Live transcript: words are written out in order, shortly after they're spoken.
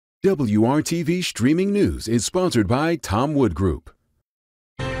WRTV Streaming News is sponsored by Tom Wood Group.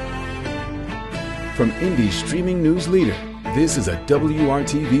 From Indie's streaming news leader, this is a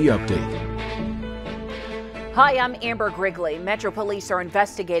WRTV update. Hi, I'm Amber Grigley. Metro Police are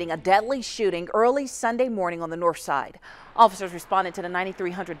investigating a deadly shooting early Sunday morning on the north side. Officers responded to the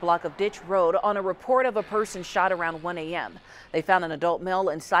 9300 block of Ditch Road on a report of a person shot around 1 a.m. They found an adult male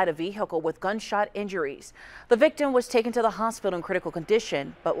inside a vehicle with gunshot injuries. The victim was taken to the hospital in critical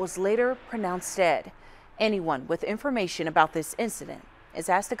condition, but was later pronounced dead. Anyone with information about this incident is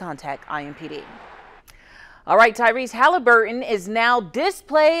asked to contact IMPD. All right, Tyrese Halliburton is now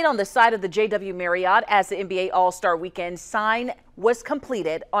displayed on the side of the JW Marriott as the NBA All-Star Weekend sign was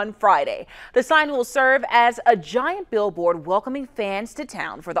completed on Friday. The sign will serve as a giant billboard welcoming fans to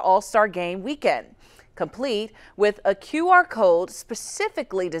town for the All-Star Game weekend, complete with a QR code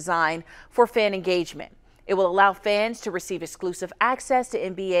specifically designed for fan engagement. It will allow fans to receive exclusive access to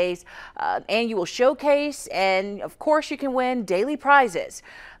NBA's annual showcase, and of course you can win daily prizes.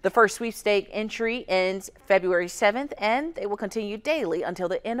 The first sweepstake entry ends February 7th, and it will continue daily until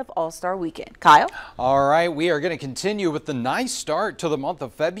the end of All-Star Weekend. Kyle? All right, we are going to continue with the nice start to the month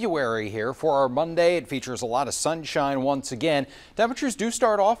of February here. For our Monday, it features a lot of sunshine once again. Temperatures do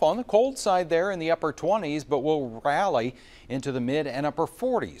start off on the cold side there in the upper 20s, but will rally into the mid and upper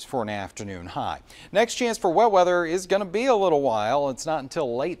 40s for an afternoon high. Next chance for wet weather is going to be a little while. It's not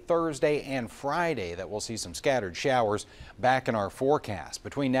until late Thursday and Friday that we'll see some scattered showers back in our forecast.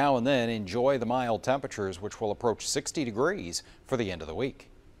 Between now and then, enjoy the mild temperatures, which will approach 60 degrees for the end of the week.